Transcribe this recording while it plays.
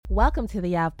Welcome to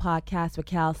the Av Podcast with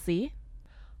Cal C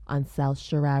on South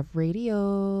Sharav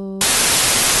Radio.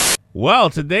 Well,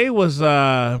 today was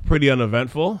pretty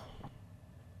uneventful.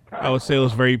 I would say it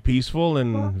was very peaceful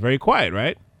and very quiet,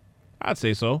 right? I'd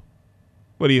say so.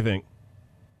 What do you think?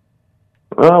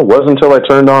 Well, it wasn't until I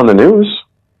turned on the news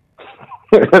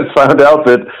and found out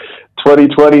that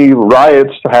 2020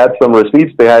 riots had some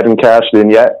receipts they hadn't cashed in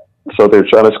yet. So they're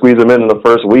trying to squeeze them in the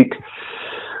first week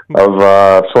of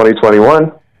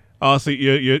 2021. Oh, so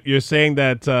you're saying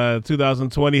that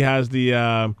 2020 has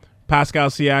the Pascal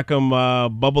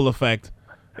Siakam bubble effect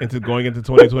going into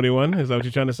 2021? Is that what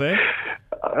you're trying to say?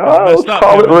 Let's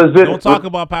call it Don't talk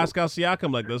about Pascal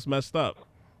Siakam like this. Messed up.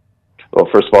 Well,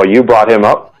 first of all, you brought him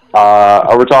up.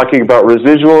 We're talking about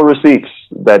residual receipts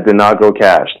that did not go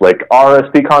cashed. Like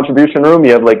RSP contribution room,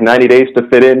 you have like 90 days to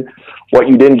fit in what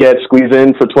you didn't get squeezed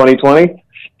in for 2020.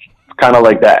 Kind of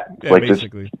like that. Yeah, like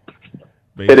basically.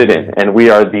 Fit it in. And we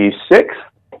are the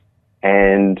 6th,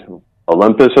 and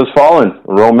Olympus has fallen.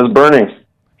 Rome is burning.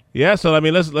 Yeah, so I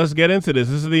mean, let's get into this.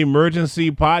 This is the emergency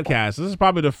podcast. This is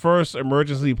probably the first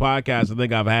emergency podcast I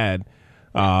think I've had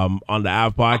on the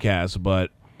Av podcast. But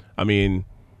I mean,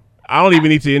 I don't even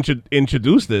need to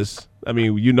introduce this. I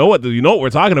mean, you know what we're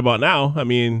talking about now. I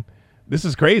mean, this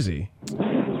is crazy.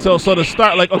 So to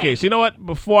start, like, okay, so you know what?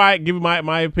 Before I give you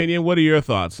my opinion, what are your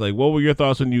thoughts? Like, what were your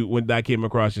thoughts when that came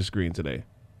across your screen today?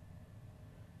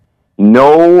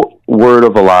 No word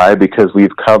of a lie, because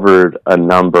we've covered a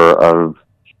number of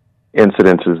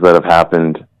incidences that have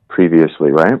happened previously,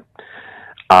 right?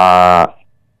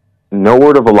 No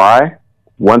word of a lie.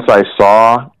 Once I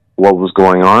saw what was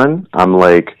going on, I'm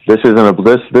like, this is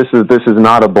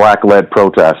not a black-led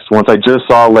protest. Once I just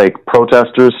saw like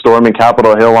protesters storming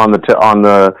Capitol Hill on the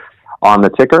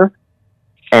ticker,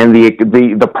 and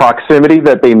the proximity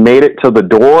that they made it to the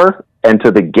door and to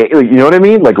the gate, you know what I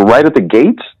mean? Like right at the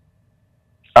gates.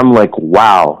 I'm like,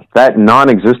 wow, that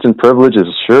non-existent privilege is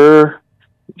sure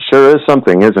is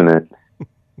something, isn't it?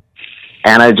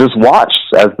 And I just watched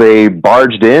as they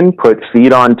barged in, put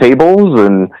feet on tables,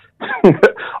 and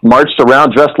marched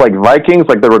around dressed like Vikings,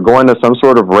 like they were going to some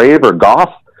sort of rave or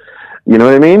goth. You know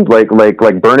what I mean? Like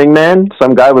Burning Man.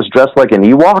 Some guy was dressed like an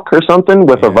Ewok or something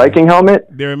with a Viking helmet.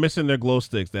 They were missing their glow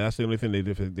sticks. That's the only thing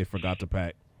they forgot to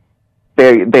pack.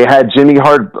 They had Jimmy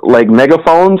Hart like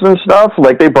megaphones and stuff.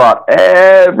 Like they brought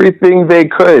everything they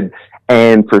could.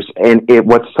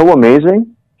 What's so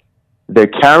amazing, they're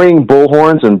carrying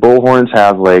bullhorns, and bullhorns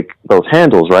have like those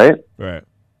handles, right? Right.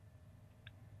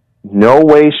 No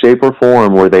way, shape, or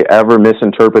form were they ever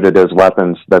misinterpreted as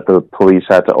weapons that the police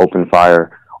had to open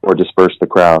fire or disperse the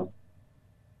crowd.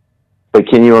 But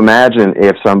can you imagine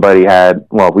if somebody had,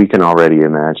 well, we can already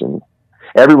imagine.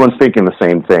 Everyone's thinking the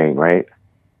same thing, right?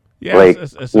 Yeah, like,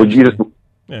 would you just,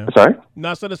 sorry?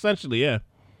 No, so essentially, yeah.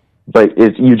 But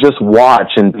you just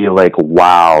watch and be like,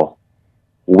 wow,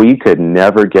 we could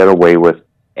never get away with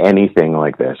anything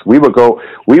like this. We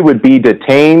would be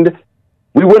detained.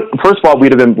 First of all,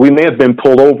 we may have been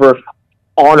pulled over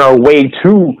on our way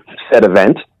to said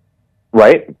event,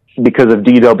 right? Because of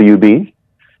DWB.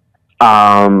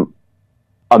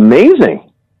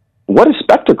 Amazing. What a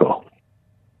spectacle.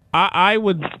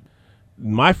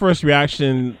 My first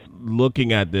reaction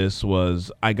looking at this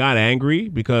was I got angry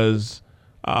because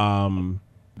the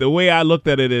way I looked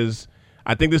at it is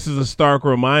I think this is a stark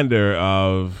reminder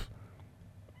of,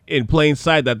 in plain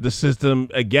sight, that the system,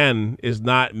 again, is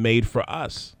not made for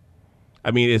us. I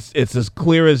mean, it's as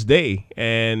clear as day.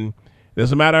 And it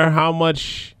doesn't matter how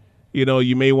much,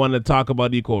 you may want to talk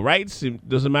about equal rights. It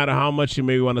doesn't matter how much you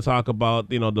may want to talk about,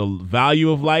 the value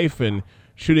of life and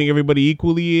shooting everybody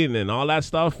equally and all that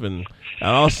stuff. And that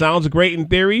all sounds great in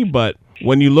theory. But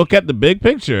when you look at the big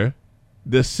picture,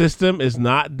 the system is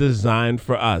not designed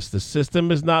for us. The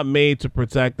system is not made to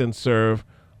protect and serve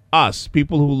us,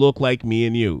 people who look like me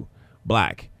and you,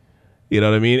 black. You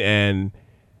know what I mean? And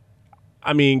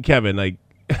I mean, Kevin, like,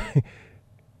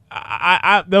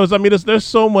 there's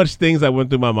so much things that went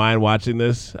through my mind watching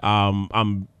this.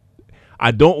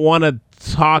 I don't want to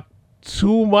talk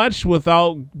too much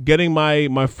without getting my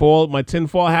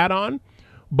tinfoil hat on,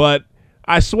 but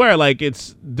I swear, like,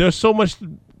 there's so much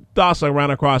thoughts that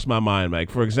ran across my mind. Like,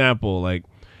 for example, like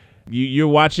you're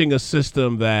watching a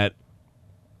system that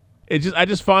I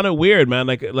just found it weird, man.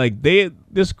 Like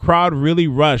this crowd really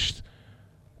rushed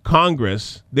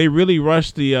Congress. They really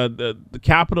rushed the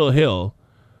Capitol Hill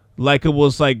like it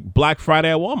was like Black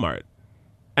Friday at Walmart.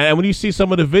 And when you see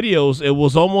some of the videos, it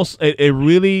was almost, it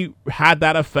really had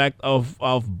that effect of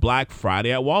Black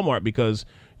Friday at Walmart, because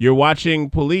you're watching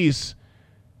police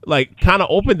like kind of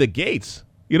open the gates.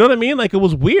 You know what I mean? Like, it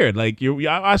was weird. Like,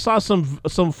 I saw some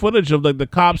footage of like the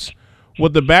cops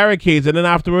with the barricades, and then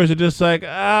afterwards they're just like,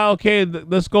 okay,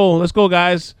 let's go,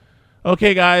 guys.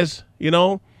 Okay, guys,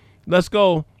 let's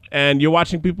go. And you're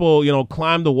watching people,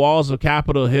 climb the walls of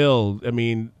Capitol Hill. I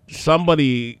mean,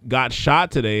 somebody got shot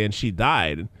today and she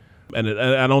died. And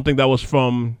I don't think that was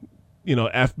from,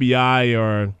 FBI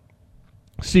or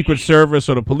Secret Service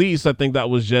or the police. I think that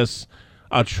was just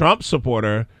a Trump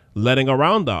supporter letting a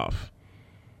round off.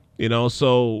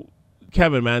 So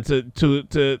Kevin, man,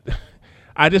 to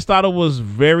I just thought it was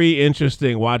very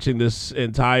interesting watching this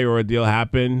entire ordeal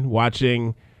happen,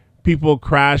 watching people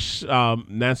crash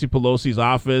Nancy Pelosi's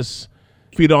office,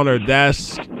 feet on her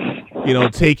desk,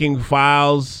 taking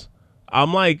files.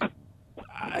 I'm like,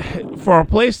 for a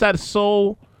place that's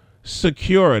so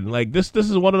secured, like this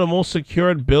is one of the most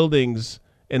secured buildings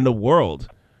in the world.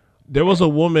 There was a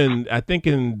woman, I think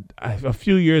in a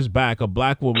few years back, a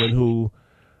black woman who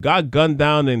got gunned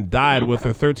down and died with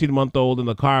her 13-month-old in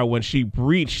the car when she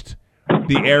breached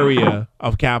the area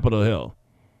of Capitol Hill.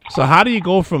 So how do you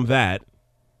go from that?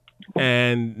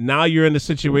 And now you're in a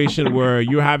situation where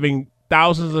you're having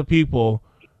thousands of people,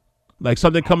 like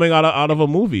something coming out of a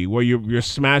movie where you're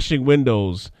smashing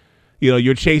windows,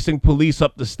 you're chasing police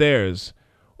up the stairs.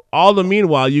 All the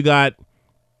meanwhile, you got,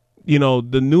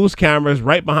 the news cameras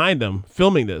right behind them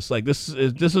filming this. Like this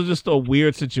is just a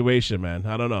weird situation, man.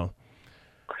 I don't know.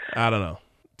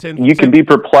 You can be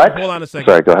perplexed. Hold on a second.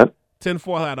 Sorry, go ahead.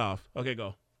 Tinfoil hat off. Okay,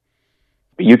 go.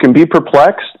 You can be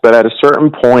perplexed, but at a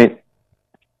certain point,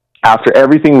 after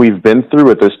everything we've been through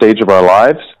at this stage of our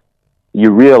lives,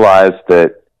 you realize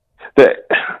that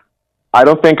I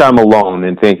don't think I'm alone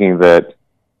in thinking that,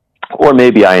 or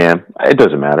maybe I am. It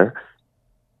doesn't matter.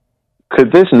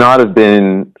 Could this not have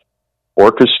been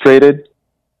orchestrated?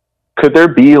 Could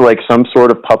there be like some sort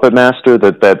of puppet master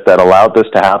that allowed this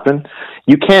to happen?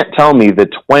 You can't tell me that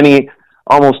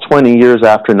almost 20 years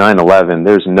after 9/11,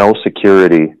 there's no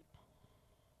security.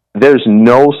 There's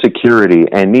no security,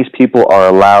 and these people are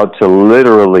allowed to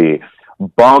literally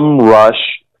bum rush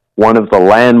one of the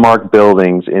landmark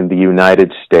buildings in the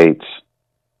United States.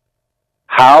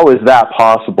 How is that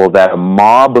possible that a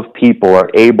mob of people are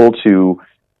able to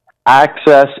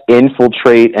access,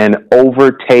 infiltrate, and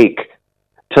overtake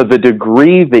to the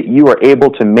degree that you are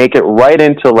able to make it right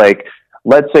into, like,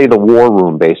 let's say the war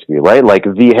room, basically, right? Like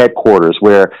the headquarters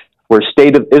where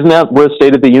isn't that where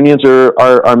State of the Unions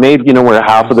are made, where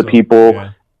half of the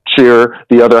people cheer,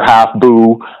 the other half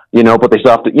boo, but they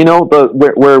still have to,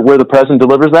 where the president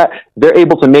delivers that, they're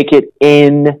able to make it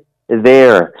in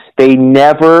there. They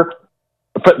never,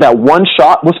 that one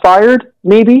shot was fired,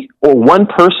 maybe, or one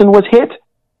person was hit.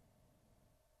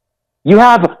 You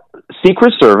have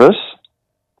Secret Service,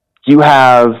 you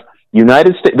have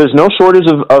United States, there's no shortage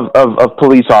of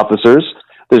police officers,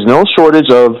 there's no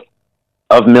shortage of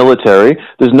military,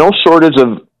 there's no shortage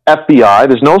of FBI,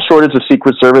 there's no shortage of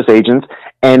Secret Service agents,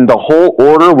 and the whole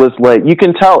order was like, you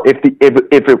can tell if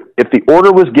the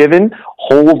order was given,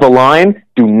 hold the line,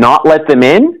 do not let them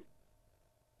in,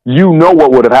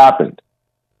 what would have happened.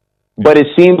 But it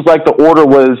seems like the order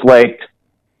was like,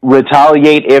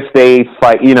 retaliate if they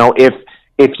fight,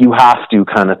 if you have to,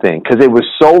 kind of thing, because it was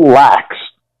so lax.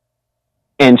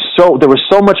 And so there was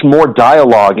so much more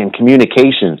dialogue and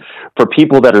communication for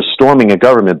people that are storming a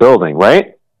government building,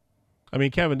 right? I mean,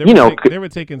 Kevin, they were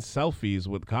taking selfies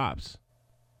with cops.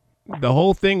 The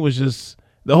whole thing was just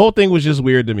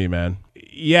weird to me, man.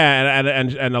 Yeah,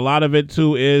 and a lot of it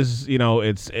too is,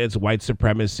 it's white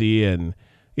supremacy and,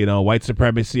 white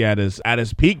supremacy at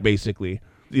its peak, basically.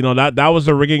 That was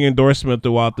a ringing endorsement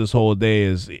throughout this whole day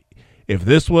is, if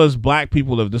this was black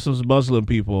people, if this was Muslim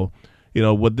people,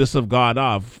 would this have gone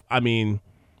off? I mean,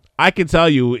 I can tell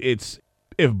you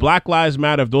if Black Lives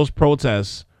Matter, if those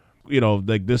protests,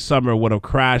 like this summer would have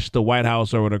crashed the White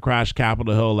House or would have crashed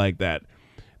Capitol Hill like that,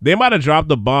 they might have dropped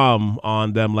the bomb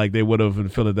on them like they would have in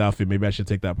Philadelphia. Maybe I should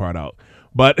take that part out.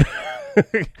 But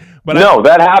no,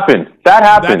 that happened. That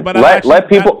happened. Let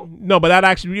people. That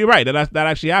actually, you're right. That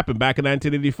actually happened back in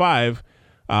 1985.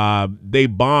 They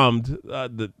bombed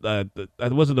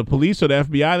was it the police or the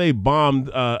FBI? They bombed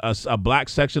a black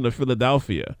section of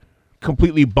Philadelphia,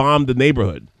 completely bombed the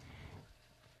neighborhood.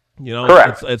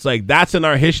 Correct. It's like that's in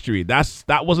our history.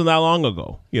 That wasn't that long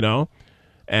ago.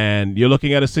 And you're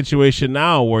looking at a situation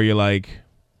now where you're like,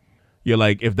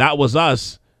 if that was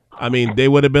us, I mean, they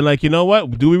would have been like, you know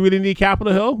what? Do we really need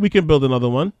Capitol Hill? We can build another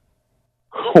one.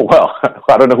 Well,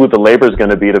 I don't know who the labor is going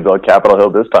to be to build Capitol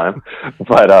Hill this time,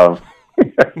 but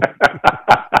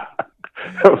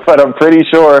but I'm pretty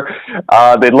sure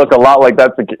they'd look a lot like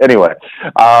that. Anyway,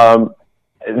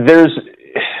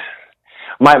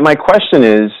 My question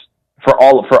is, for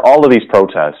all of these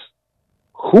protests,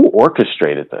 who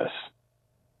orchestrated this?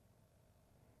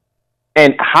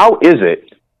 And how is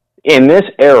it in this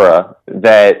era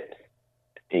that,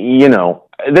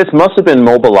 this must have been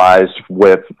mobilized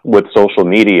with social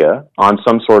media on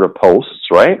some sort of posts,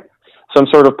 right? Some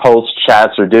sort of posts,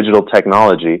 chats, or digital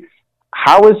technology.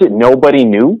 How is it nobody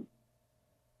knew?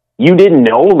 You didn't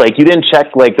know? Like, you didn't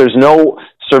check, like, there's no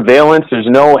surveillance, there's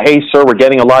no, hey, sir, we're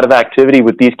getting a lot of activity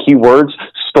with these keywords,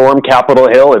 storm Capitol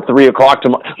Hill at 3:00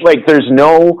 tomorrow. Like, there's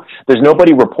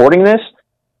nobody reporting this?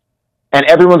 And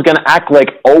everyone's going to act like,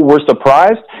 oh, we're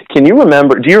surprised? Do you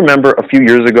remember a few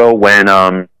years ago when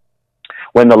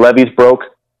the levees broke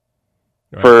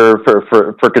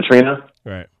for Katrina?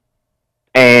 Right.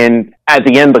 And at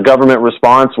the end, the government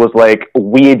response was like,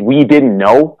 we didn't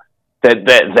know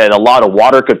that a lot of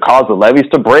water could cause the levees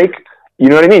to break. You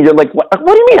know what I mean? You're like, what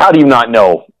do you mean? How do you not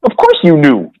know? Of course you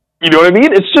knew. You know what I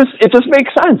mean? It just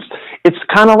makes sense. It's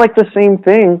kind of like the same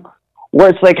thing where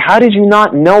it's like, how did you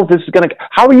not know this is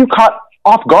how are you caught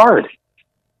off guard?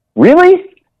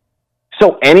 Really?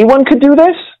 So anyone could do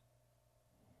this?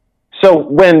 So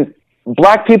when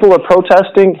black people are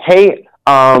protesting, hey,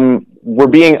 we're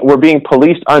being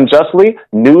policed unjustly,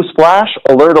 newsflash,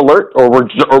 alert, or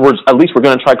at least we're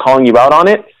going to try calling you out on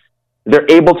it. They're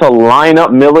able to line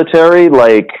up military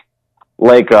like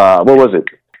what was it?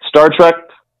 Star Trek,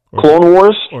 Clone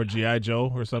Wars, or G.I.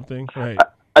 Joe or something, right?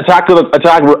 Attack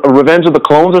Revenge of the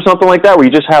Clones or something like that, where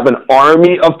you just have an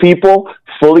army of people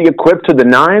fully equipped to the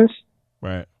nines,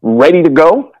 right, ready to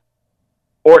go.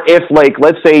 Or if, like,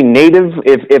 let's say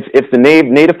if the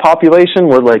native population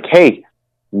were like, hey,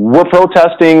 we're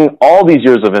protesting all these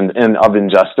years of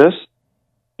injustice,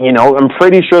 I'm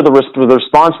pretty sure the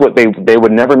response they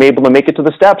would never be able to make it to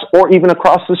the steps or even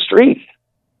across the street.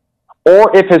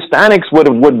 Or if Hispanics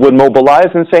would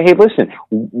mobilize and say, hey, listen,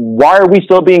 why are people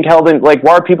still being held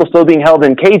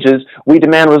in cages? We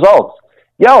demand results.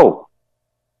 Yo,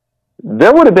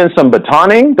 there would have been some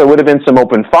batoning. There would have been some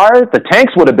open fire. The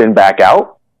tanks would have been back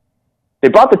out. They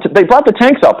brought the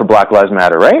tanks out for Black Lives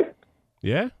Matter, right?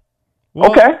 Yeah. Well,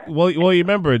 okay. Well, you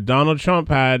remember Donald Trump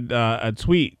had a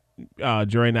tweet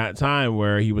during that time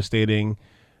where he was stating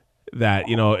that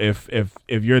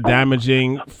if you're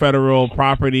damaging federal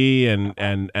property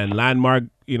and landmark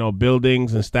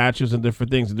buildings and statues and different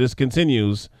things, this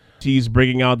continues. He's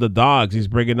bringing out the dogs. He's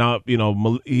bringing out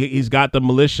he's got the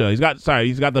militia. He's got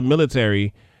the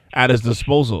military at his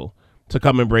disposal to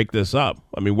come and break this up.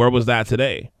 I mean, where was that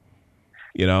today?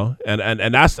 And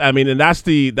that's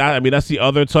the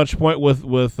other touch point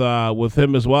with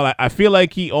him as well. I feel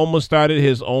like he almost started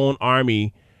his own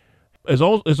army, his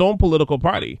own political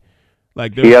party.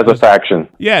 Like he has a faction.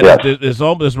 Yeah, yes.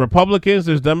 There's Republicans,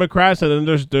 there's Democrats, and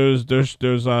then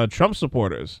there's Trump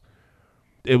supporters.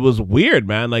 It was weird,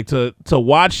 man. Like to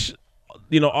watch,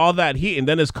 all that heat, and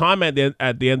then his comment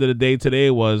at the end of the day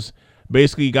today was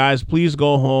basically, guys, please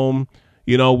go home.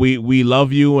 We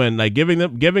love you, and like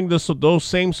giving those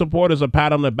same supporters a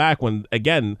pat on the back when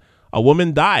again a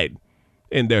woman died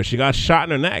in there. She got shot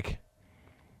in her neck.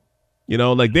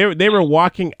 Like they were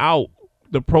walking out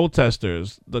the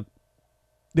protesters.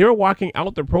 They were walking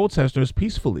out the protesters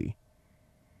peacefully.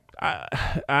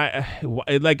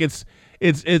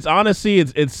 It's honestly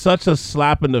it's such a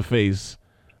slap in the face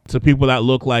to people that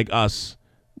look like us,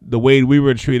 the way we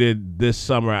were treated this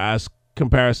summer as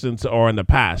comparison to, or in the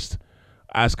past,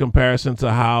 as comparison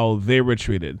to how they were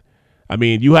treated. I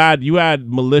mean, you had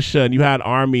militia and you had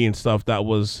army and stuff that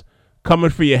was coming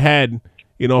for your head,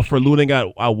 for looting at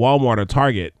Walmart or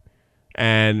Target,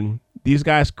 and these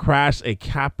guys crashed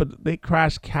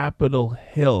Capitol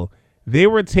Hill. They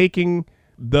were taking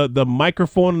the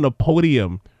microphone and the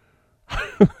podium.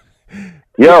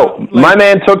 Yo, my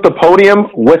man took the podium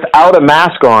without a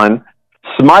mask on,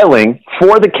 smiling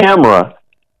for the camera.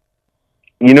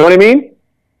 You know what I mean?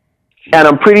 And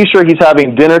I'm pretty sure he's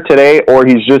having dinner today, or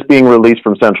he's just being released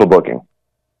from central booking.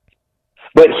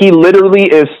 But he literally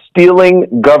is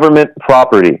stealing government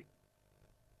property.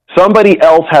 Somebody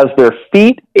else has their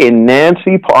feet on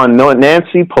Nancy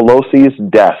Pelosi's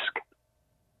desk.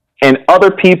 And other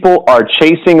people are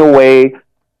chasing away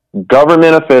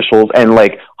government officials and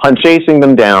chasing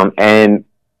them down. And,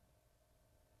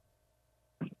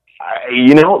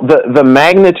 the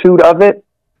magnitude of it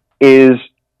is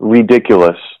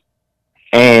ridiculous.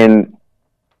 And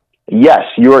yes,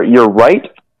 you're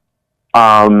right.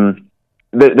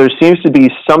 There seems to be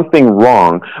something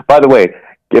wrong. By the way,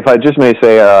 if I just may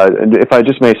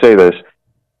say this,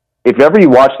 if ever you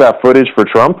watch that footage for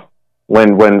Trump,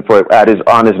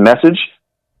 on his message,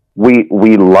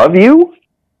 we love you.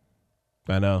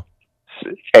 I know.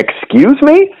 excuse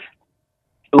me?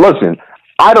 Listen,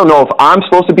 I don't know if I'm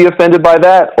supposed to be offended by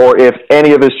that or if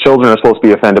any of his children are supposed to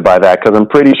be offended by that, because I'm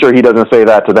pretty sure he doesn't say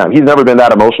that to them. He's never been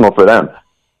that emotional for them.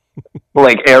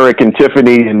 Like Eric and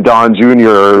Tiffany and Don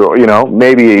Jr., or,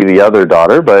 maybe the other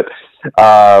daughter, but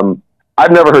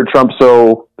I've never heard Trump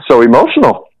so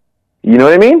emotional. You know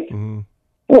what I mean? Mm-hmm.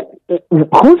 Well,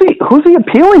 who's he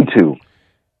appealing to?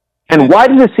 And why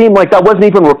does it seem like that wasn't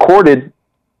even recorded?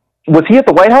 Was he at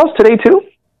the White House today too?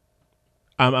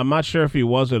 I'm not sure if he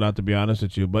was or not, to be honest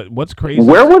with you. But what's crazy?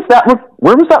 Where was that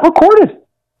recorded?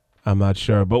 I'm not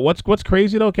sure. But what's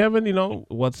crazy though, Kevin?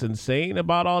 What's insane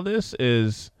about all this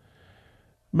is,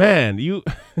 man, you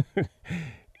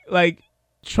like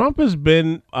Trump has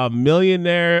been a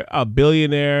millionaire, a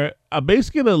billionaire,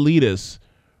 basically an elitist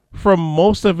for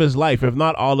most of his life, if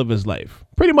not all of his life.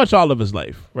 Pretty much all of his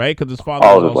life, right? Because his father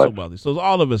was also wealthy. So it's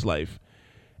all of his life.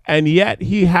 And yet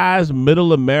he has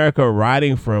middle America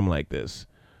riding for him like this.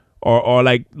 Or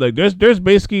like there's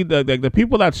basically the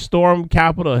people that stormed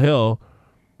Capitol Hill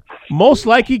most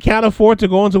likely can't afford to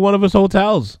go into one of his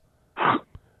hotels.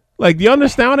 Like, do you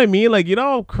understand what I mean? Like, you know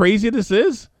how crazy this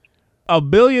is? A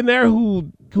billionaire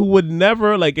who would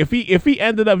never, like, if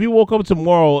he woke up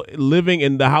tomorrow living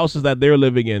in the houses that they're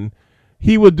living in,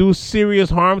 he would do serious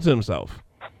harm to himself.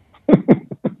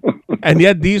 And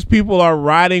yet these people are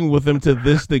riding with him to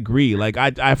this degree. Like,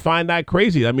 I find that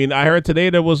crazy. I mean, I heard today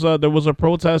there was a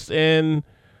protest in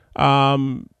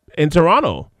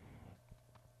Toronto.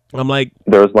 I'm like,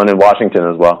 there was one in Washington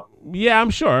as well. Yeah, I'm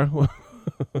sure.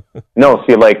 No,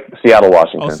 Seattle,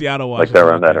 Washington. Oh, Seattle, Washington. Like they're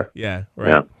around that. Yeah, right.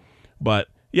 Yeah. But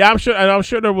yeah, I'm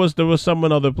sure there was some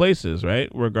in other places, right?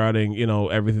 Regarding,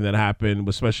 everything that happened,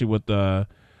 especially with the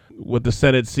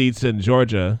Senate seats in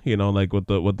Georgia, like with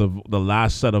the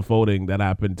last set of voting that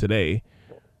happened today.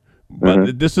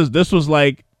 But this was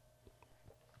like,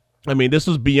 I mean, this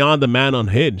was beyond the man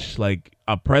unhinged. Like,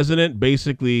 a president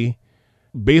basically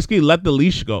let the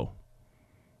leash go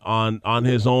on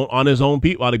his own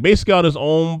people, like basically on his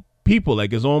own people,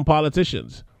 like his own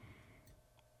politicians.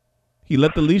 He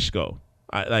let the leash go.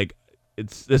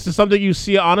 This is something you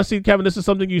see, honestly, Kevin, this is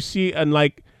something you see in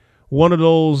like one of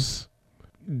those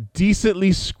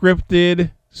decently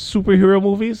scripted superhero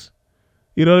movies.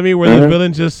 You know what I mean? Where the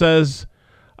villain just says,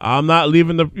 I'm not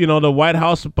leaving the White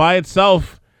House by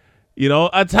itself.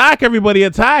 Attack everybody,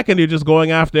 attack, and you're just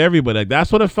going after everybody. Like,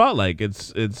 that's what it felt like.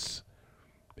 It's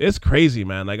crazy,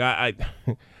 man. Like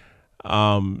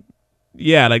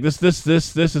yeah, like this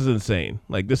is insane.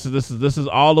 Like this is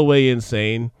all the way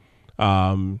insane.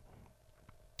 I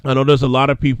know there's a lot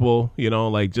of people,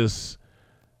 like just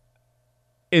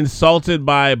insulted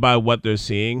by what they're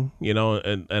seeing, and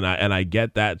I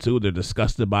get that too. They're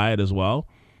disgusted by it as well.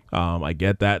 I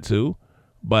get that too.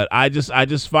 But I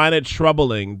just find it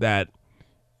troubling that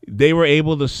they were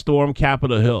able to storm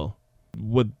Capitol Hill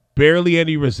with barely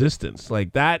any resistance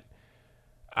like that.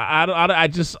 I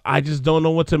just don't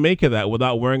know what to make of that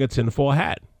without wearing a tinfoil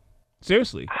hat.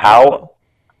 Seriously. How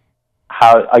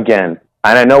again?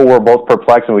 And I know we're both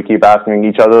perplexed, and we keep asking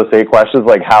each other the same questions,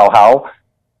 like how.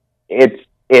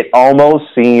 It almost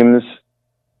seems.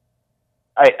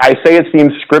 I say it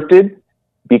seems scripted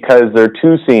because there are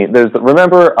two scenes.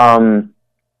 Remember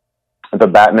the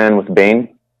Batman with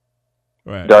Bane,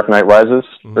 right. Dark Knight Rises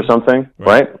or something,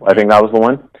 right? I think that was the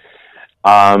one.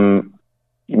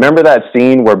 You remember that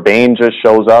scene where Bane just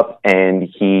shows up and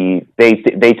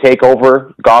they take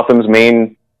over Gotham's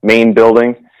main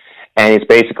building, and it's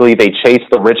basically they chase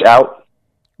the rich out,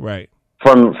 right?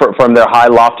 From their high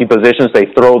lofty positions. They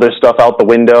throw their stuff out the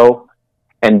window,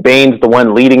 and Bane's the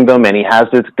one leading them, and he has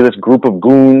this group of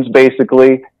goons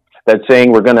basically that's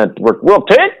saying we'll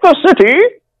take the city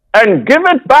and give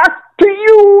it back to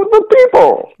you, the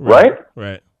people, right?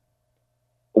 Right.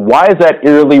 Why is that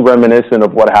eerily reminiscent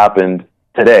of what happened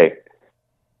today?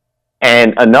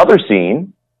 And another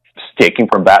scene, taking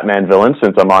from Batman villains,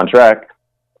 since I'm on track,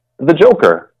 the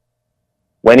Joker.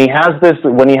 When he has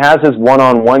his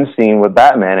one-on-one scene with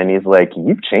Batman, and he's like,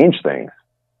 "You've changed things.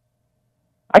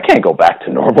 I can't go back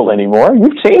to normal anymore.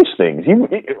 You've changed things.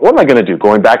 What am I going to do?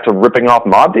 Going back to ripping off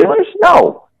mob dealers?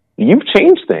 No. You've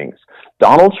changed things.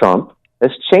 Donald Trump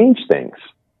has changed things.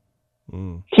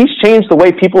 He's changed the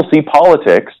way people see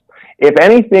politics. If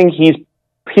anything, he's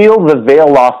peeled the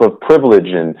veil off of privilege.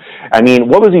 And I mean,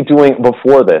 what was he doing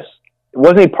before this?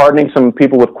 Wasn't he pardoning some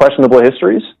people with questionable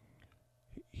histories?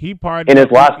 He pardoned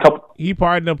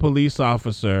a police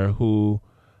officer who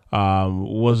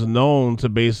was known to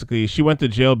basically, she went to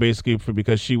jail basically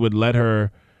because she would let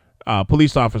her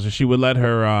police officer, she would let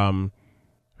her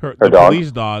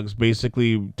police dogs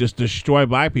basically just destroy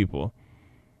black people.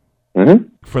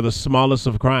 Mm-hmm. for the smallest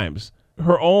of crimes.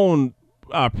 Her own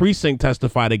precinct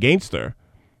testified against her,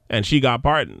 and she got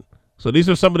pardoned. So these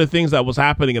are some of the things that was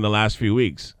happening in the last few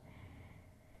weeks.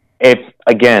 It's,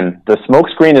 again, the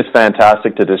smokescreen is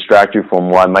fantastic to distract you from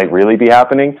what might really be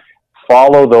happening.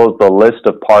 Follow the list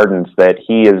of pardons that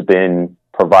he has been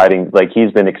providing, like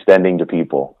he's been extending to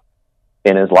people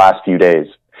in his last few days.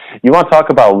 You want to talk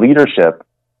about leadership?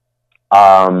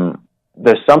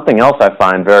 There's something else I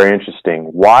find very interesting.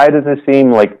 Why does it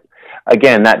seem like,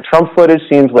 again, that Trump footage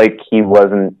seems like he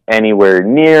wasn't anywhere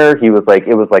near. It was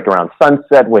like around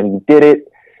sunset when he did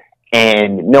it,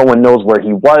 and no one knows where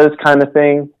he was, kind of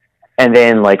thing. And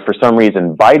then, like, for some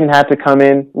reason, Biden had to come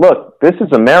in. Look, this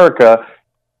is America.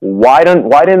 Why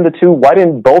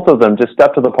didn't both of them just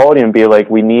step to the podium and be like,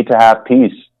 we need to have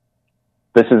peace?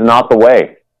 This is not the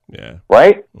way. Yeah.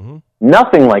 Right? Mm-hmm.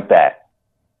 Nothing like that.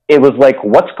 It was like,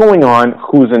 what's going on?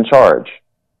 Who's in charge?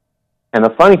 And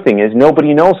the funny thing is,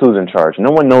 nobody knows who's in charge.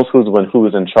 No one knows who's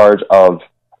in charge of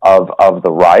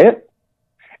the riot,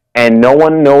 and no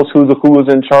one knows who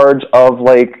is in charge of,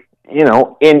 like, you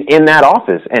know, in that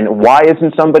office. And why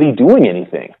isn't somebody doing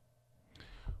anything?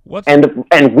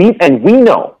 And we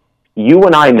know, you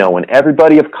and I know, and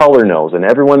everybody of color knows, and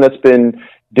everyone that's been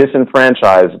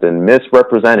disenfranchised and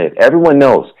misrepresented, everyone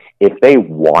knows, if they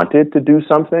wanted to do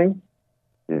something,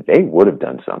 they would have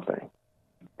done something.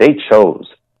 They chose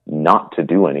not to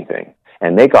do anything,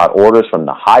 and they got orders from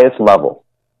the highest level.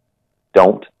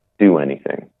 Don't do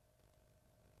anything.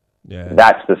 Yeah,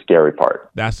 that's the scary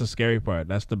part. That's the scary part.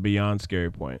 That's the beyond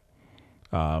scary point.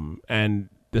 And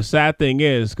the sad thing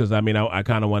is, because I mean, I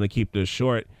kind of want to keep this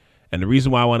short, and the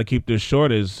reason why I want to keep this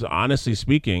short is, honestly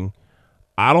speaking,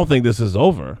 I don't think this is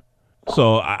over.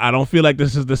 So I don't feel like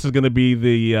this is going to be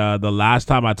the last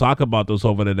time I talk about this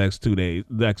over the next 2 days.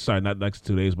 Not next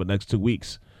 2 days, but next 2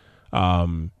 weeks.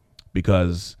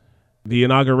 Because the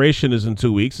inauguration is in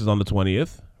 2 weeks, is on the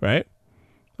 20th, right?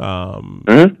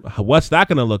 What's that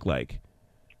going to look like?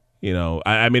 You know,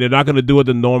 I mean, they're not going to do it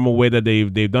the normal way that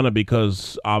they've done it,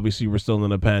 because obviously we're still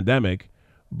in a pandemic.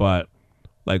 But,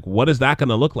 like, what is that going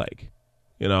to look like?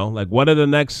 You know, like, what are the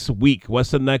next week? What's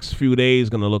the next few days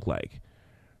going to look like?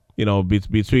 You know,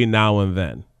 between now and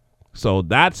then. So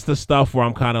that's the stuff where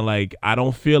I'm kind of like, I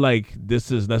don't feel like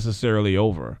this is necessarily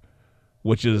over,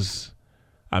 which is,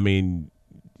 I mean,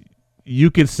 you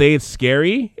could say it's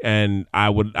scary, and I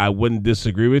wouldn't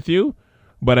disagree with you.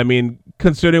 But I mean,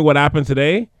 considering what happened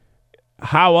today,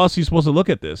 how else are you supposed to look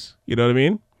at this? You know what I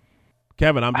mean?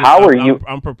 Kevin,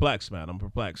 I'm perplexed, man. I'm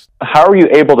perplexed. How are you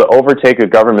able to overtake a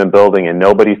government building and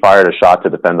nobody fired a shot to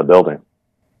defend the building?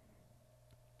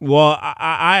 Well,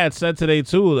 I had said today,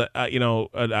 too, that, I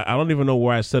don't even know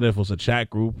where I said it, if it was a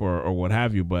chat group or what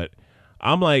have you, but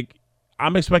I'm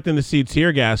expecting to see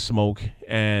tear gas smoke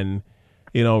and,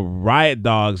 you know, riot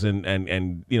dogs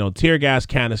and you know, tear gas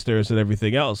canisters and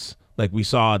everything else like we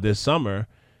saw this summer.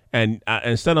 And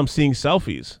instead I'm seeing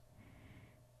selfies.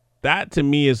 That to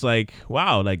me is like,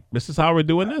 wow, like, this is how we're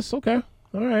doing this? Okay.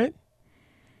 All right.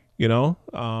 You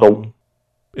know,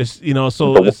 it's, you know,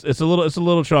 so it's a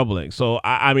little troubling. So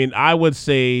I mean, I would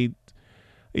say,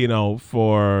 you know,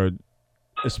 for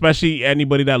especially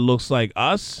anybody that looks like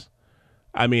us,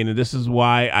 I mean, and this is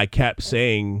why I kept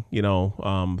saying, you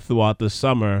know, throughout the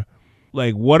summer,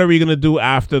 like, what are we gonna do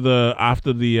after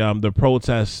the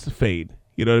protests fade?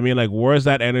 You know what I mean? Like, where's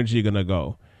that energy gonna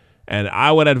go? And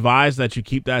I would advise that you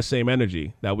keep that same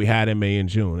energy that we had in May and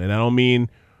June. And I don't mean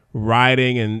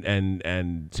rioting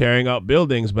and tearing up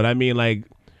buildings, but I mean, like,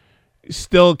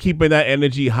 still keeping that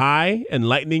energy high,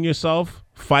 enlightening yourself,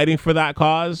 fighting for that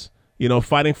cause, you know,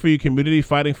 fighting for your community,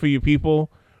 fighting for your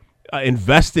people,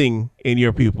 investing in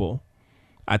your people.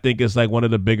 I think is like one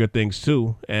of the bigger things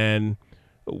too. And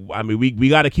I mean, we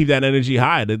got to keep that energy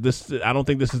high. I don't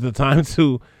think this is the time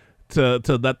to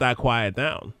let that quiet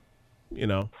down. You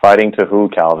know, fighting to who,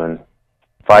 Calvin?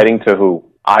 Fighting to who?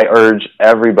 I urge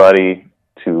everybody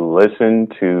to listen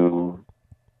to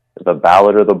The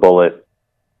Ballad or the Bullet.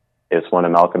 It's one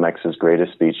of Malcolm X's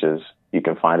greatest speeches. You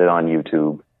can find it on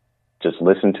YouTube. Just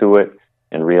listen to it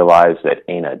and realize that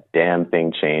ain't a damn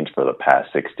thing changed for the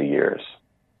past 60 years.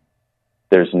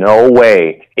 There's no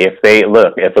way,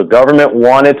 if a government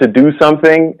wanted to do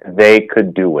something, they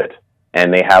could do it.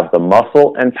 And they have the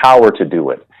muscle and power to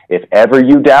do it. If ever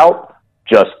you doubt,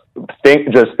 just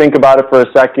think about it for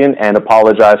a second and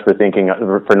apologize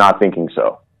for not thinking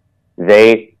so.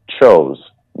 They chose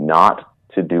not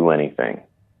to do anything.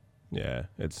 Yeah,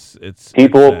 it's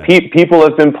people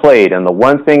have been played, and the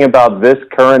one thing about this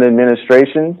current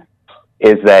administration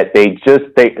is that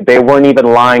they weren't even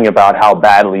lying about how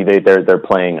badly they're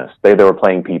playing us. They were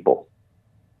playing people,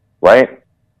 right?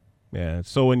 Yeah.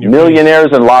 So when you're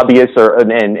millionaires and lobbyists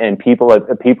and people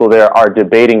there are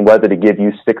debating whether to give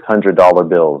you $600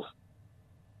 bills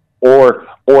or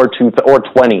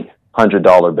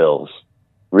 $2,000 bills.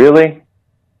 Really?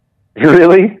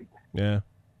 Yeah.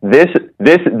 This is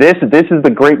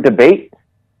the great debate.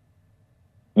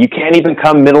 You can't even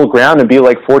come middle ground and be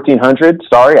like 1,400.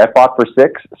 Sorry, I fought for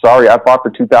 6. Sorry, I fought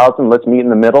for 2,000. Let's meet in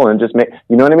the middle and just make.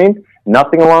 You know what I mean?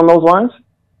 Nothing along those lines.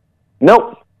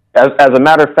 Nope. As a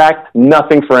matter of fact,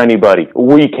 nothing for anybody.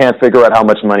 We can't figure out how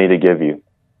much money to give you.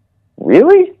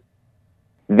 Really?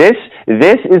 This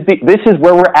is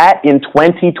where we're at in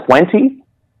 2020.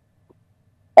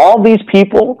 All these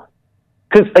people,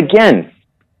 because again,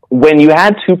 when you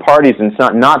had two parties and it's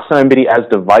not somebody as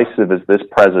divisive as this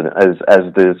president, as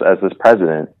this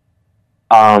president,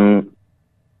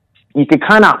 you could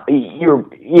kind of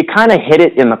hit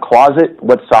it in the closet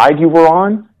what side you were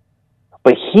on.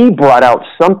 But he brought out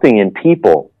something in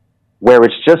people where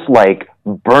it's just like,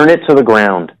 burn it to the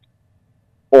ground,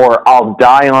 or I'll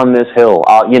die on this hill,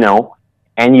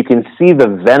 and you can see the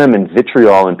venom and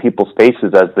vitriol in people's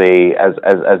faces as they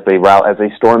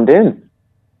stormed in.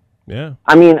 Yeah.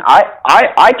 I mean,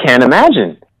 I can't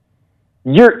imagine.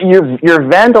 You're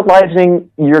vandalizing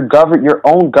your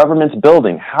own government's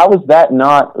building. How is that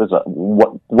not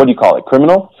what do you call it?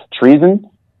 Criminal? Treason?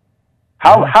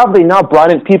 How have they not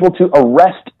brought in people to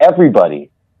arrest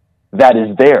everybody that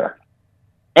is there,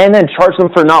 and then charge them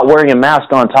for not wearing a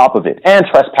mask on top of it, and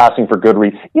trespassing for good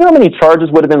reason? You know how many charges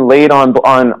would have been laid on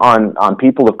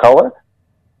people of color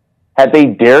had they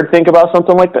dared think about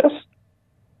something like this?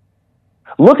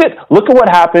 Look at what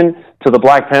happened to the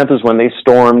Black Panthers when they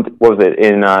stormed. What was it?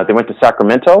 They went to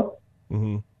Sacramento.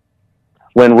 Mm-hmm.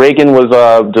 When Reagan was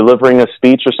delivering a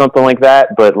speech or something like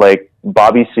that, but like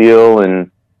Bobby Seale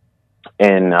and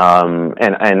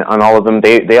all of them,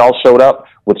 they all showed up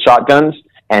with shotguns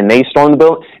and they stormed the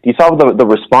building. You saw what the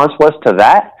response was to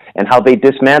that and how they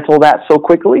dismantled that so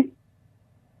quickly.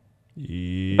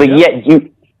 Yep.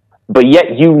 But yet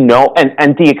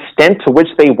and the extent to which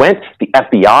they went, the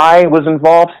FBI was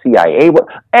involved, CIA,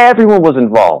 everyone was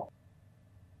involved.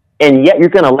 And yet you're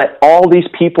going to let all these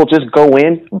people just go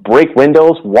in, break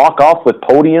windows, walk off with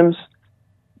podiums,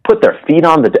 put their feet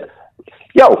on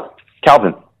Yo,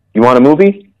 Calvin, you want a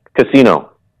movie?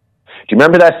 Casino. Do you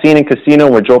remember that scene in Casino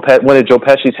where one of Joe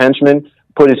Pesci's henchmen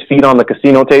put his feet on the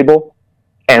casino table?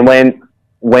 And when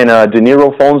De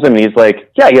Niro phones him, he's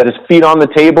like, yeah, he had his feet on the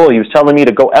table. He was telling me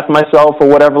to go F myself or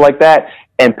whatever like that.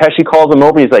 And Pesci calls him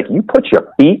over. He's like, you put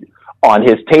your feet on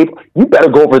his table. You better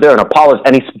go over there and apologize.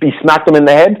 And he smacked him in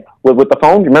the head with the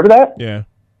phone. You remember that? Yeah.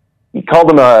 He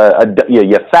called him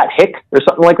you fat hick or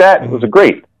something like that. Mm-hmm. It was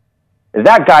great.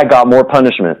 That guy got more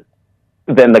punishment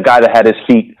than the guy that had his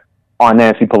feet on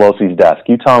Nancy Pelosi's desk.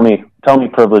 You tell me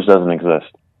privilege doesn't exist.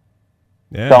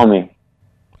 Yeah. Tell me.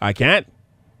 I can't.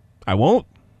 I won't.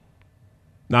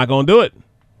 Not gonna do it.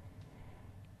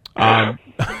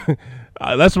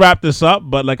 Let's wrap this up.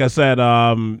 But like I said,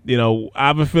 I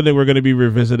have a feeling we're going to be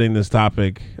revisiting this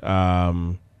topic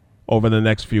over the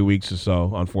next few weeks or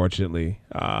so, unfortunately.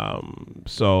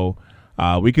 So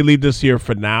we can leave this here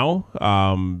for now.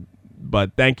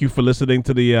 But thank you for listening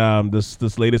to the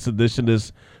this latest edition,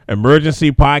 this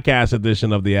emergency podcast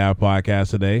edition of the Av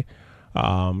Podcast today.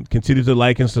 Continue to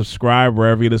like and subscribe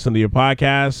wherever you listen to your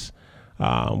podcasts,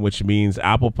 which means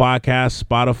Apple Podcasts,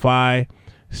 Spotify,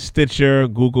 Stitcher,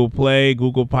 Google Play,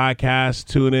 Google Podcasts,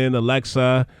 TuneIn,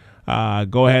 Alexa.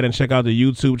 Go ahead and check out the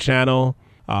YouTube channel.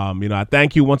 I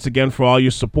thank you once again for all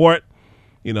your support.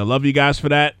 Love you guys for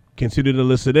that. Continue to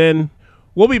listen in.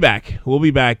 We'll be back. We'll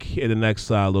be back in the next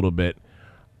little bit.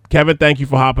 Kevin, thank you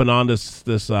for hopping on this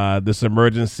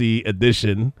emergency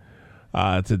edition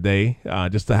today,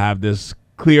 just to have this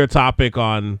clear topic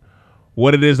on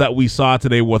what it is that we saw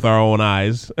today with our own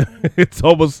eyes. It's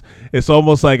almost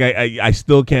like I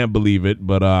still can't believe it,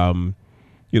 but I'm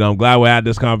glad we had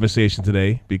this conversation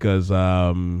today because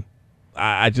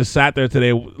I just sat there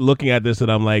today looking at this and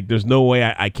I'm like, there's no way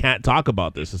I can't talk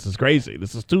about this. This is crazy.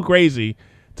 This is too crazy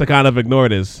to kind of ignore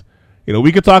this.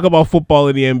 We could talk about football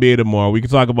in the NBA tomorrow. We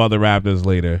could talk about the Raptors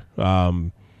later.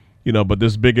 But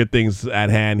there's bigger things at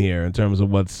hand here in terms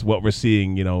of what we're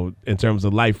seeing, in terms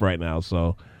of life right now.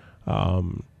 So,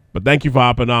 but thank you for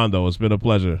hopping on, though. It's been a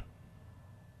pleasure.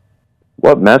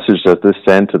 What message does this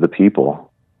send to the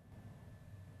people?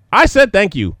 I said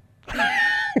thank you.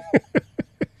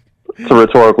 It's a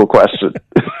rhetorical question.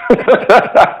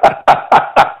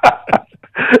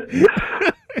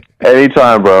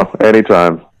 Anytime, bro.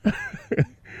 Anytime.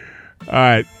 All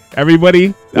right.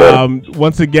 Everybody,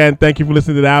 once again, thank you for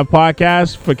listening to the Av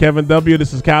Podcast. For Kevin W.,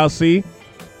 this is Cal C.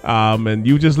 And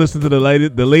you just listened to the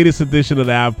latest edition of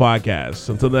the Av Podcast.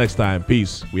 Until next time,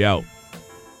 peace. We out.